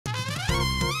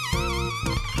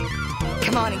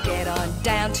Come on and get on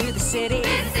down to the city,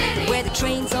 where the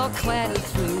trains all clatter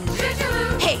through.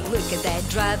 Hey, look at that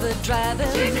driver driving.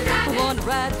 I want to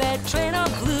ride that train all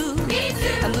blue.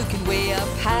 I'm looking way up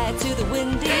high to the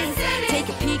windy. Take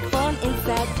a peek for an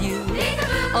inside view.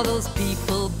 All those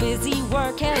people busy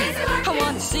working. I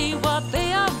want to see what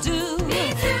they all do.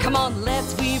 Come on,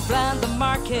 let's weave round the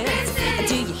market. And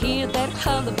do you hear that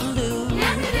hullabaloo?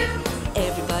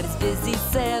 Everybody's busy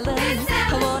selling.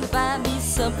 I want to buy me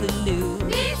something new.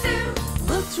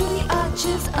 Look through the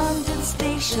arches under the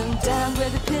station, down where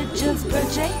the pigeons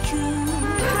perch and coo.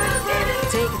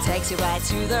 Take a taxi ride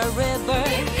to the river.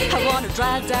 I want to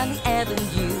drive down the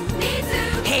avenue.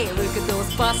 Hey, look at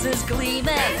those buses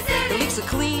gleaming. They look so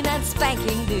clean and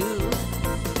spanking new.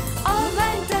 All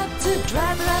lined up to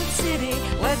drive around the city,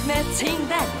 let me ting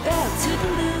that bell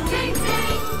toodaloo.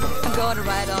 I'm gonna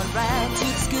ride on round to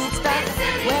the school stop,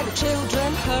 where the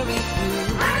children hurry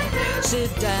through.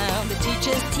 Sit down, the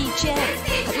teacher's teaching.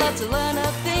 I'd love to learn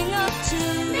a thing or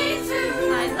two. Me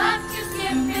too. I love to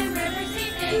skip in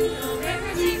Riverseafingal,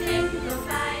 Riverseafingal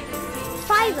by the sea.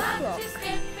 5 I love o'clock. to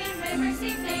skip in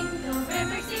Riverseafingal,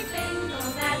 Riverseafingal,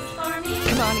 that's for me.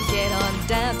 Come on and get on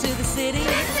down to the city,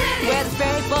 where the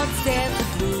ferry boat stands the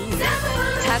blue.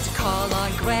 Time to call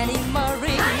on Granny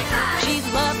Murray. She'd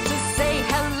love to say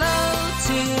hello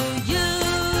to you.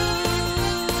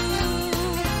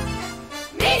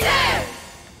 Me too!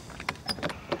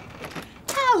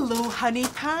 Hello, honey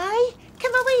pie.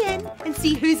 Come away in and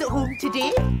see who's at home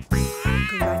today.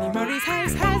 Granny Murray's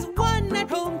house has one at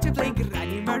home to play.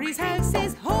 Granny Murray's house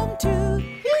is home too.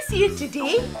 Who's here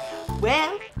today?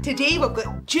 Well, today we've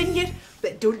got Junior,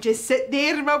 but don't just sit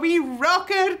there, my wee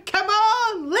rocker. Come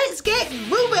on, let's get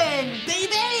moving,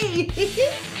 baby.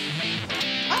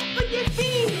 Up on your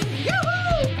feet.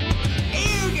 Yoo-hoo!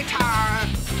 Air guitar.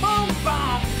 Boom,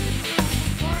 boom.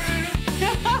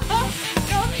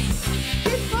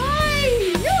 Goodbye.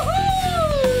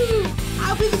 Yoo-hoo!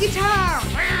 I'll be the guitar.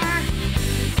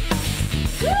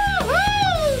 Woo-hoo!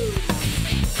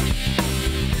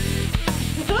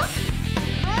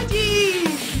 Magic!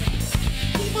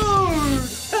 Keyboard!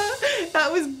 That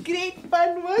was great fun,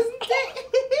 wasn't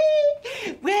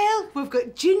it? Well, we've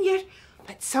got Junior,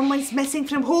 but someone's missing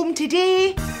from home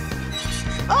today.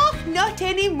 Oh, not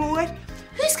anymore.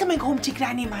 Who's coming home to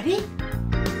Granny Murray?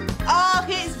 Oh,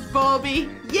 it's Bobby.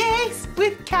 Yes,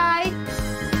 with Kai.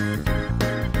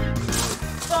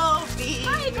 Bobby.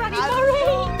 Hi, Granny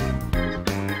Murray.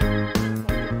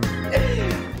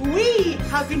 We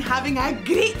have been having a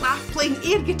great laugh playing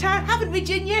air guitar, haven't we,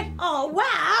 Junior? Oh,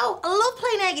 wow. I love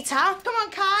playing air guitar. Come on,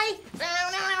 Kai.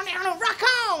 Rock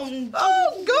on.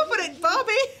 Oh, go for it,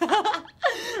 Bobby.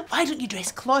 Why don't you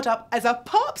dress Claude up as a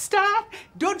pop star?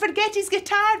 Don't forget his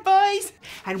guitar, boys.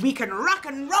 And we can rock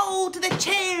and roll to the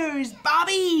chairs,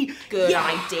 Bobby. Good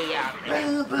idea.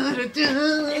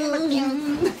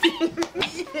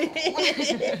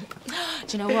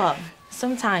 Do you know what?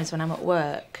 Sometimes when I'm at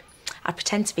work, I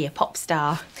pretend to be a pop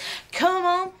star. Come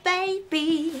on,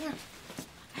 baby.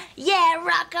 Yeah,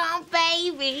 rock on,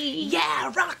 baby.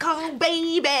 Yeah, rock on,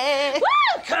 baby.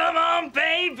 Woo! Come on,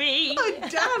 baby. Oh,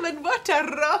 darling, what a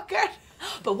rocker.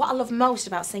 But what I love most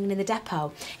about singing in the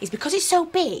depot is because it's so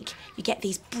big, you get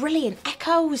these brilliant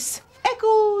echoes.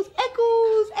 Echoes,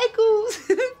 echoes, echoes.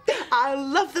 I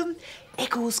love them.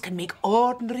 Echoes can make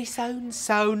ordinary sounds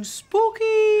sound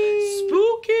spooky.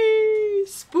 Spooky,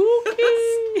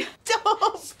 spooky.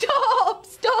 Stop. Stop,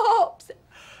 stop.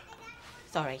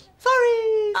 Sorry.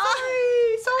 Sorry,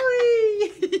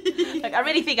 sorry. Look, I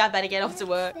really think I'd better get off to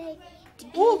work.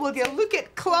 Oh, will you look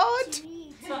at Claude?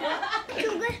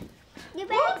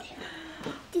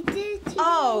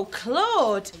 Oh,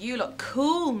 Claude, you look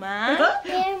cool, man.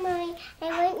 Here, Mummy,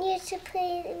 I want you to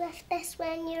play with this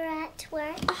when you're at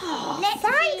work. Oh,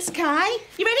 Thanks, Kai.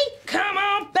 You ready? Come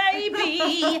on, baby.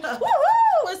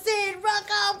 Woohoo! I said, rock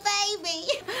on, baby.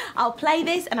 I'll play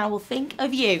this and I will think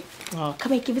of you. Oh,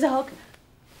 come here, give us a hug.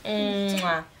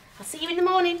 Mwah. I'll see you in the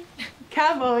morning.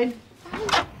 Come on.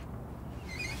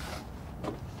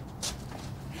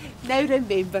 Now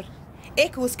remember,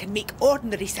 echoes can make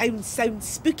ordinary sounds sound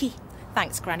spooky.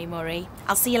 Thanks, Granny Murray.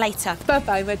 I'll see you later.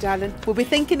 Bye-bye, my darling. We'll be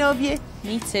thinking of you.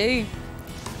 Me too.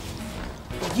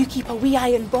 You keep a wee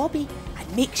eye on Bobby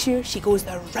and make sure she goes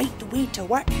the right way to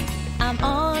work. I'm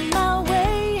on my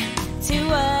way to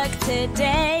work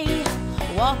today,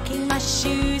 walking my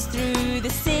shoes through the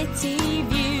city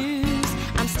views.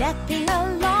 I'm stepping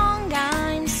along,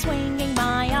 I'm swinging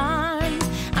my arms,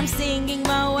 I'm singing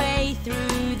my way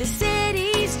through the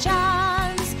city's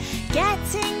charms.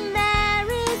 Getting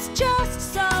there is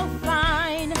just so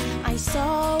fine, I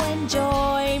so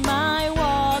enjoy my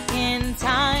walk in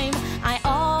time. I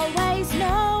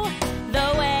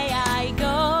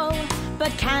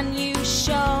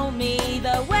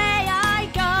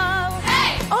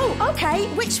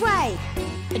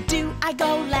I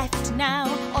go left now,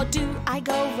 or do I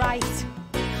go right?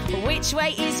 Which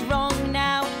way is wrong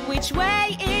now? Which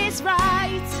way is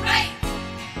right? Right.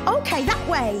 Okay, that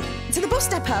way. To the bus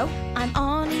depot. I'm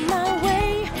on my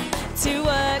way to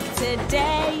work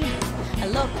today,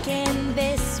 looking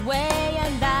this way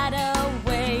and that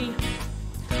away.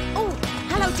 Oh,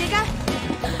 hello, digger.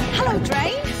 Hello,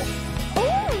 drain.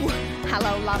 Oh,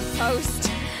 hello, lamppost.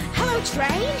 Hello,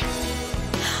 train.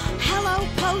 Hello,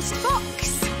 post box.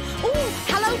 Oh,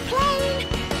 hello, plane.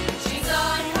 She's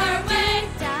on her way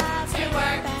to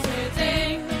work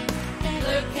today.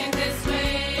 Looking this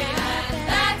way and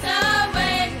that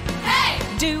away. Hey!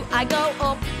 Do I go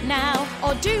up now,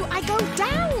 or do I go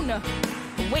down?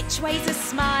 Which way's a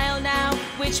smile now?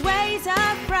 Which way's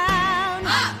a frown?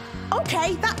 Up!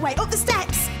 Okay, that way, up the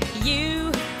steps.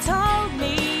 You told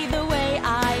me the way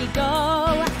I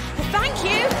go. Thank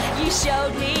you. You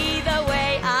showed me the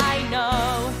way I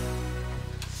know.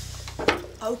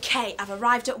 Okay, I've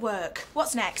arrived at work.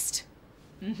 What's next?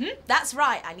 That's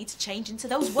right, I need to change into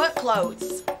those work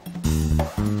clothes.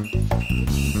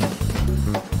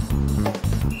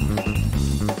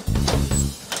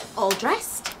 All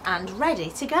dressed and ready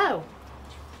to go.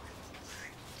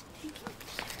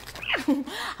 I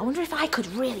wonder if I could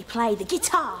really play the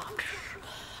guitar.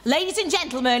 Ladies and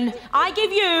gentlemen, I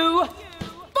give you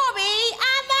Bobby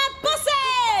and the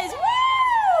Buses! Woo!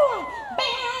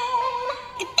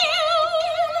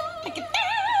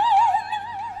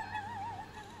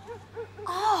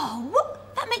 Oh,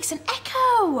 that makes an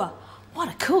echo. What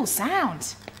a cool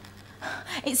sound.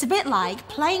 It's a bit like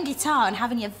playing guitar and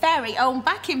having your very own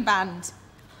backing band.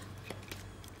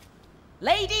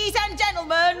 Ladies and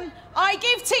gentlemen, I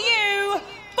give to you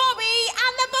Bobby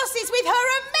and the Buses with her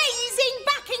amazing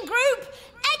backing group,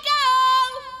 Echo!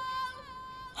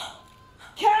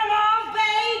 Come on,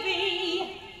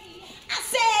 baby! I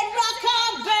said rock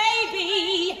on,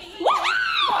 baby!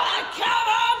 Woo-hoo! Come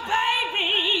on, baby!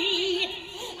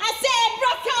 I said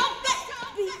rock on,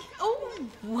 baby! Oh,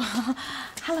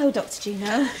 hello, Dr.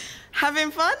 Juno.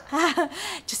 Having fun?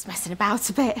 Just messing about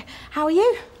a bit. How are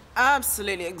you?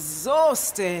 Absolutely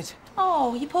exhausted.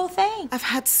 Oh, you poor thing. I've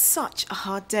had such a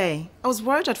hard day. I was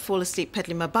worried I'd fall asleep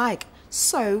pedaling my bike.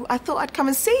 So I thought I'd come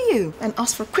and see you and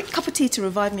ask for a quick cup of tea to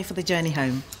revive me for the journey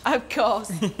home. Of course.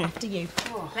 After you.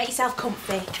 Make yourself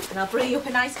comfy and I'll brew you up a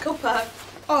nice cuppa.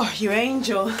 Oh, you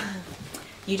angel.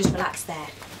 You just relax there.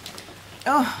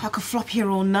 Oh, I could flop here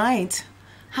all night.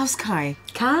 How's Kai?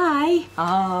 Kai?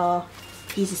 Oh,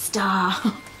 he's a star.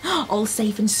 All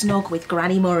safe and snug with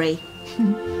Granny Murray. I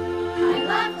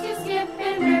love to skip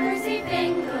in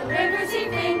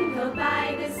Riverseafingal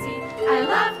by the sea. I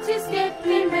love to skip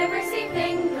in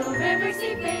Riverseafingal.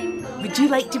 Would you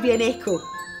like to be an echo?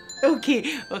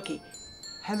 Okay.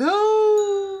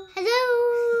 Hello.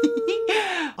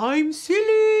 Hello. I'm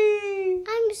silly.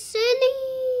 I'm silly.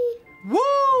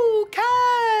 Whoa,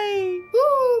 Kai.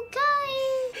 Ooh,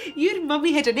 Kai. Your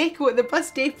mummy had an echo at the bus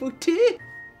depot too.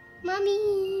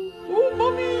 Mummy. Oh,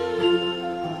 mummy.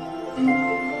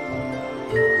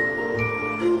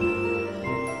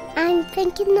 I'm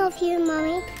thinking of you,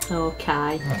 Mummy.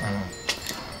 Okay.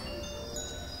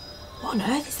 What on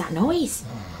earth is that noise?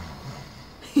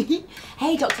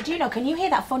 Hey, Dr. Juno, can you hear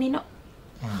that funny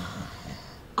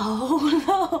Oh,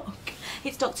 look.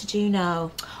 It's Dr.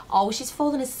 Juno. Oh, she's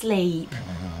fallen asleep.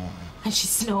 And she's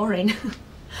snoring.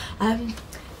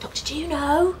 Dr.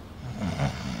 Juno?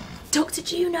 Dr.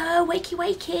 Juno, wakey,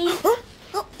 wakey.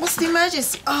 Oh, what's the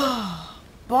emergency? Oh,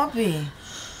 Bobby.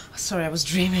 Sorry, I was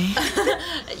dreaming.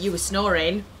 You were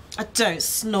snoring. I don't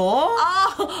snore.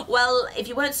 Oh, well, if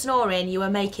you weren't snoring, you were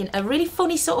making a really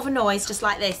funny sort of a noise, just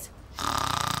like this. Was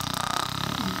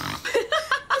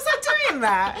I doing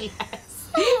that? Yes,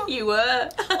 you were.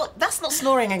 Well, that's not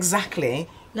snoring exactly.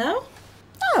 No?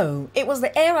 No, it was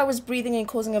the air I was breathing in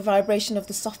causing a vibration of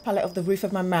the soft palate of the roof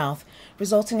of my mouth,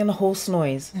 resulting in a hoarse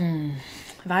noise.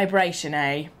 Vibration,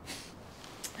 eh?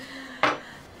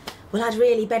 Well, I'd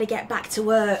really better get back to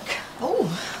work. Oh,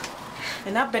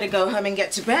 then I'd better go home and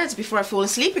get to bed before I fall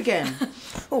asleep again.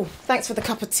 Oh, thanks for the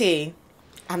cup of tea.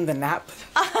 And the nap.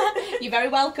 You're very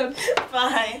welcome.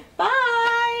 Bye.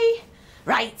 Bye.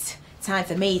 Right, time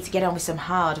for me to get on with some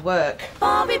hard work.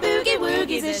 Bobby boogie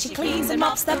woogies as she cleans and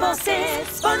mops the buses,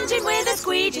 sponging with a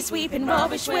squeegee, sweeping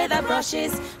rubbish with her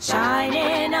brushes,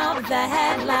 shining up the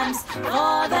headlamps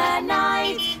for the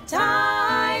night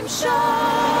time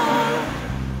show.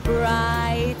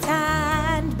 Bright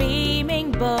and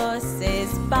beaming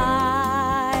buses,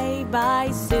 bye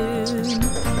soon.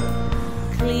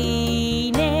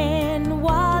 Cleaning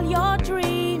while you're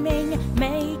dreaming,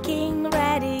 making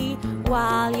ready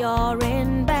while you're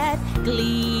in bed,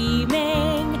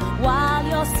 gleaming while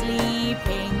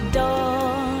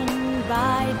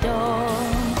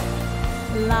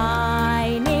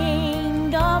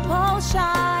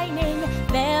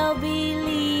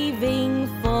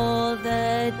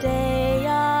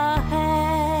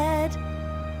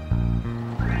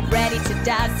ready to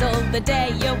dazzle the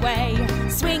day away.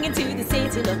 Swinging to the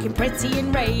city, looking pretty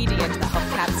and radiant. The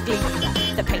hubcaps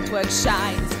gleam, the paintwork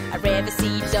shines. A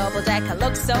Riverseafingal double-decker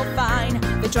looks so fine.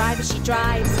 The driver she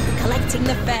drives, collecting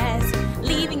the fares.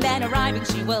 Leaving then arriving,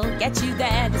 she will get you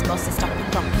there. This bus is stopping,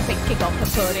 dropping, picking up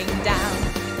and putting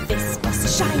down. This bus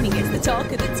is shining, it's the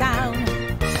talk of the town.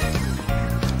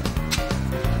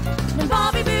 And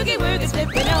Bobby Boogie Woogie's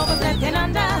flipping over, flipping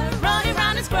under. Running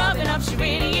round and scrubbing up, she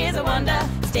really is a wonder.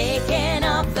 Sticking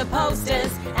up the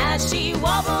posters as she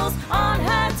wobbles on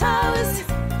her toes.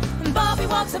 And Bobby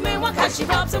walks a moonwalk as she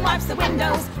rubs and wipes the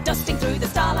windows. Dusting through the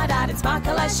starlight, adding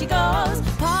sparkle as she goes.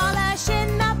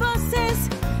 Polishing the buses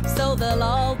so they'll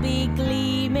all be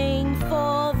gleaming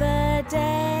for the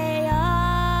day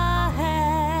ahead.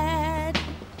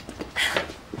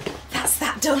 That's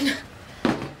that done.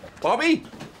 Bobby?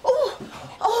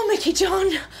 Oh, Mickey John,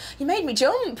 you made me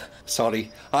jump.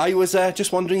 Sorry, I was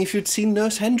just wondering if you'd seen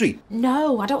Nurse Henry.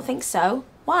 No, I don't think so.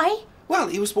 Why? Well,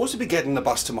 he was supposed to be getting the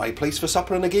bus to my place for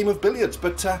supper and a game of billiards,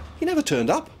 but he never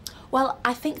turned up. Well,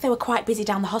 I think they were quite busy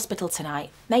down the hospital tonight.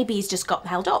 Maybe he's just got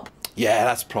held up. Yeah,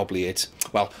 that's probably it.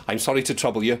 Well, I'm sorry to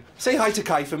trouble you. Say hi to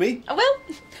Kai for me. I will.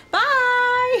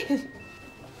 Bye.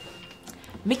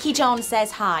 Mickey John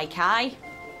says hi, Kai.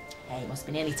 Hey, it must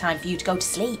be nearly time for you to go to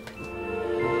sleep.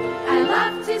 I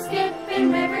love to skip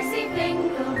in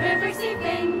Riverseafingal,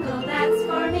 Riverseafingal, that's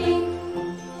for me.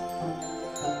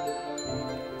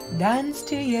 Dance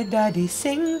to your daddy,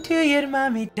 sing to your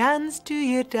mommy. Dance to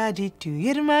your daddy, to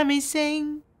your mommy,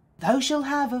 sing. Thou shalt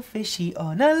have a fishy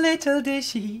on a little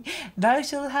dishy. Thou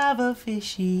shalt have a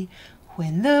fishy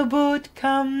when the boat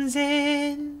comes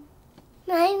in.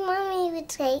 My mummy would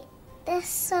take this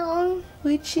song.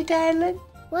 Would she, darling?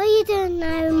 What are you doing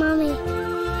now, mummy?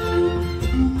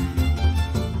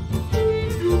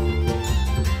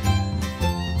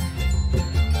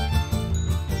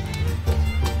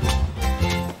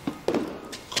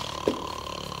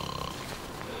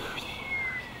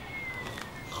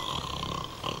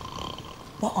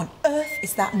 What on earth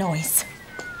is that noise?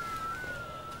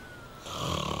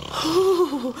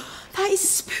 Oh, that is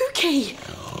spooky.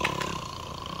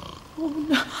 Oh,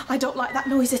 no, I don't like that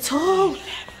noise at all.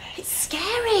 It's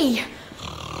scary.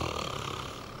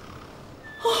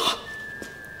 Oh,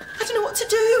 I don't know what to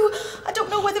do. I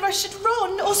don't know whether I should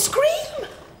run or scream.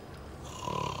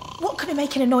 What could be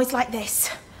making a noise like this?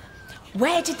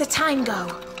 Where did the time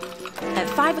go? At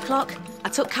 5 o'clock, I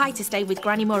took Kai to stay with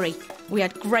Granny Murray. We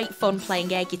had great fun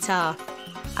playing air guitar.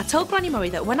 I told Granny Murray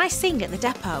that when I sing at the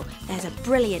depot, there's a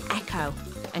brilliant echo,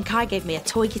 and Kai gave me a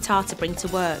toy guitar to bring to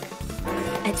work.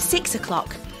 At 6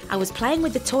 o'clock, I was playing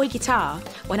with the toy guitar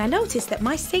when I noticed that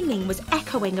my singing was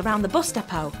echoing around the bus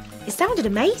depot. It sounded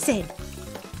amazing.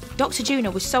 Dr.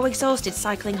 Juno was so exhausted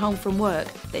cycling home from work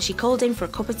that she called in for a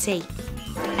cup of tea.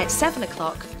 At 7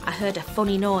 o'clock, I heard a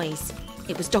funny noise.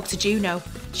 It was Dr. Juno.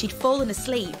 She'd fallen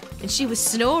asleep and she was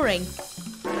snoring.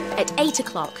 At 8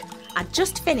 o'clock, I'd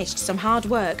just finished some hard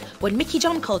work when Mickey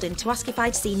John called in to ask if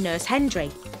I'd seen Nurse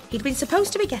Henry. He'd been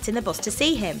supposed to be getting the bus to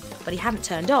see him, but he hadn't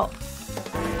turned up.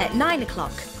 At 9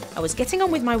 o'clock, I was getting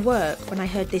on with my work when I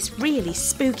heard this really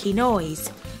spooky noise.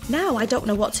 Now I don't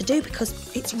know what to do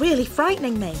because it's really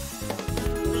frightening me.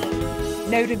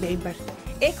 Now remember,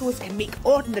 echoes can make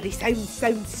ordinary sounds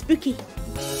sound spooky.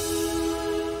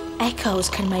 Echoes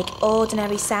can make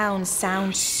ordinary sounds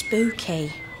sound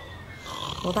spooky.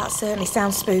 Well, that certainly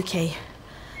sounds spooky.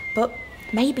 But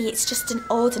maybe it's just an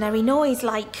ordinary noise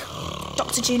like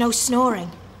Dr. Juno snoring.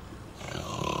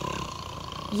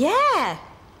 Yeah,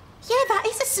 that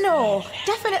is a snore.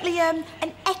 Definitely an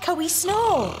echoey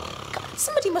snore. God,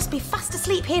 somebody must be fast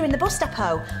asleep here in the bus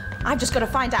depot. I've just got to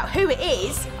find out who it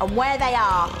is and where they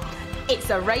are. It's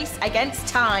a race against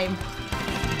time.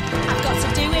 I've got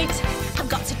to do it. I've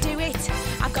got to do it.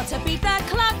 I've got to beat that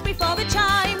clock before the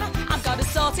chime. I've got to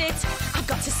sort it. I've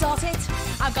got to sort it.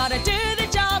 I've got to do the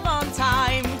job on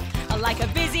time. Like a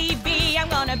busy bee, I'm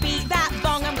gonna beat that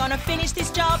bong. I'm gonna finish this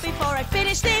job before I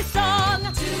finish this song.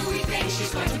 Do we think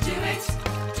she's going to do it?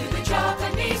 Do the job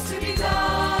that needs to be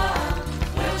done?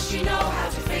 Will she know how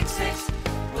to fix it?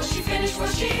 Will she finish what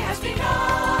she has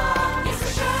begun? Yes,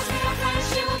 as sure as we are friends,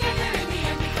 she will get there in the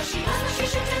end because she knows what she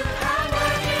should do and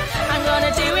work it. I'm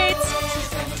gonna do it. She's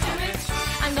going to do it.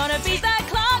 I'm gonna beat that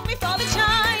clock before the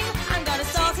chime. I'm gonna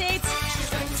sort it.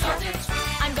 She's going to sort it.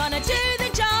 I'm gonna do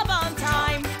the job on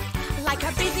time. Like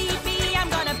a busy bee, I'm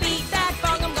gonna beat that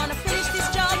bong. I'm gonna finish this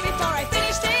job before I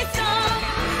finish this song.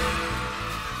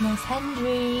 Nurse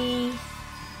Henry.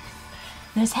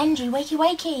 Nurse Henry, wakey,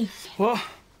 wakey. What?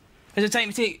 Does it take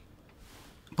me to...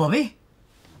 Bobby?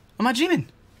 Am I dreaming?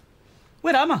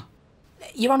 Where am I?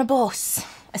 You're on a bus.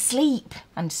 asleep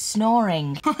and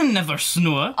snoring. I never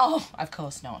snore. Oh, of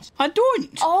course not. I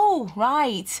don't. Oh,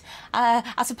 right.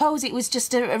 I suppose it was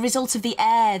just a result of the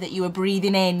air that you were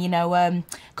breathing in, you know,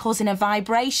 causing a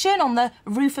vibration on the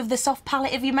roof of the soft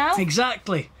palate of your mouth.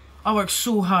 Exactly. I work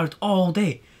so hard all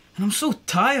day, and I'm so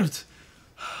tired.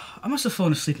 I must have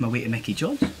fallen asleep on my way to Mickey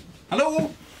John's.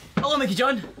 Hello? Hello, Mickey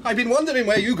John. I've been wondering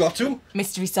where you got to.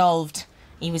 Mystery solved.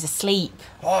 He was asleep.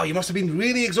 Oh, you must have been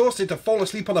really exhausted to fall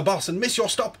asleep on the bus and miss your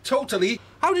stop totally.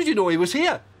 How did you know he was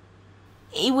here?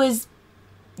 He was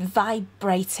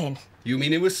vibrating. You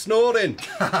mean he was snoring?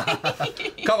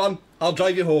 Come on, I'll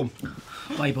drive you home.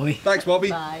 Bye, Bobby. Thanks, Bobby.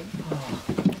 Bye.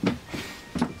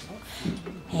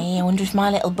 Hey, I wonder if my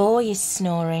little boy is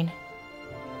snoring.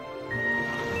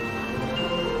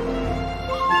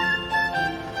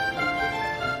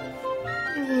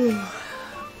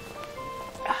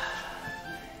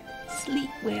 Sleep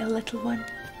well, little one.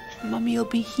 Mummy will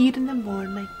be here in the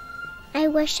morning. I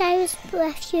wish I was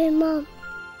with you, Mum.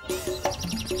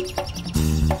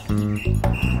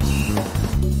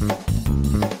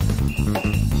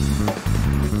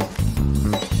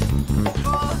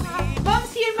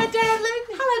 Mum's here, my darling.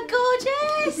 Hello,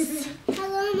 gorgeous.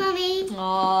 Hello, Mummy.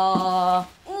 Aww.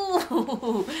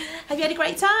 Ooh. Have you had a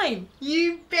great time?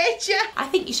 You betcha. I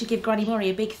think you should give Granny Murray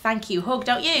a big thank you hug,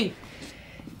 don't you?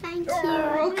 Thank you.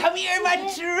 Oh, come here,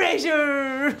 my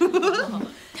treasure.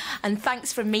 And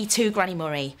thanks from me too, Granny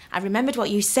Murray. I remembered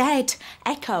what you said.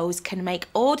 Echoes can make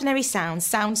ordinary sounds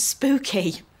sound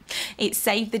spooky. It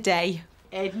saved the day.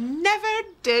 It never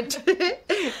did.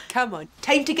 Come on,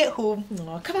 time to get home.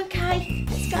 Oh, come on, Kai.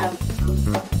 Let's go.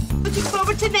 Looking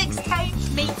forward to next time.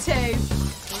 Me too.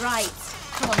 Right.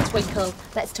 Come on, Twinkle.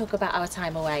 Let's talk about our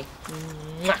time away.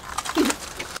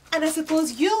 And I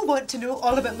suppose you'll want to know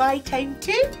all about my time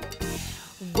too.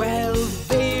 Well,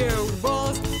 there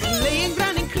was playing,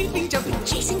 running, creeping, jumping,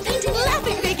 chasing, painting,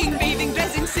 laughing, baking, bathing,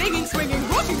 dressing, singing, swinging,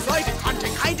 walking, sliding,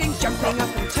 hunting, hiding, jumping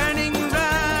up and turning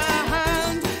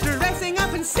round, dressing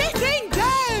up and sitting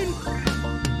down.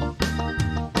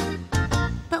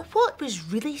 But what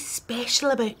was really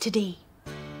special about today?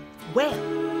 Well,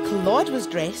 Claude was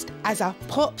dressed as a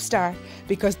pop star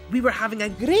because we were having a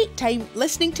great time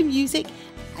listening to music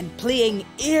and playing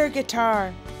air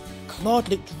guitar. Claude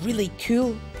looked really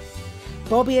cool.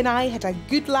 Bobby and I had a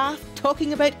good laugh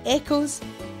talking about echoes,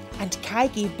 and Kai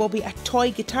gave Bobby a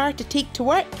toy guitar to take to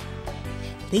work.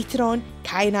 Later on,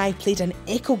 Kai and I played an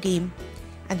echo game,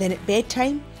 and then at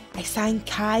bedtime, I sang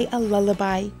Kai a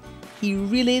lullaby. He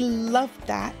really loved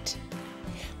that.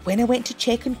 When I went to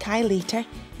check on Kai later,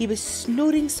 he was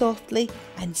snoring softly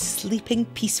and sleeping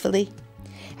peacefully.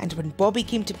 And when Bobby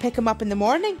came to pick him up in the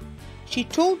morning, she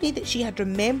told me that she had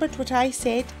remembered what I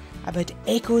said about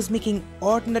echoes making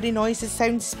ordinary noises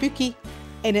sound spooky,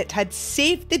 and it had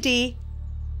saved the day.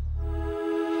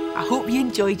 I hope you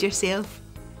enjoyed yourself.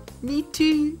 Me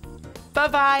too.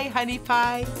 Bye-bye, honey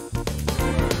pie.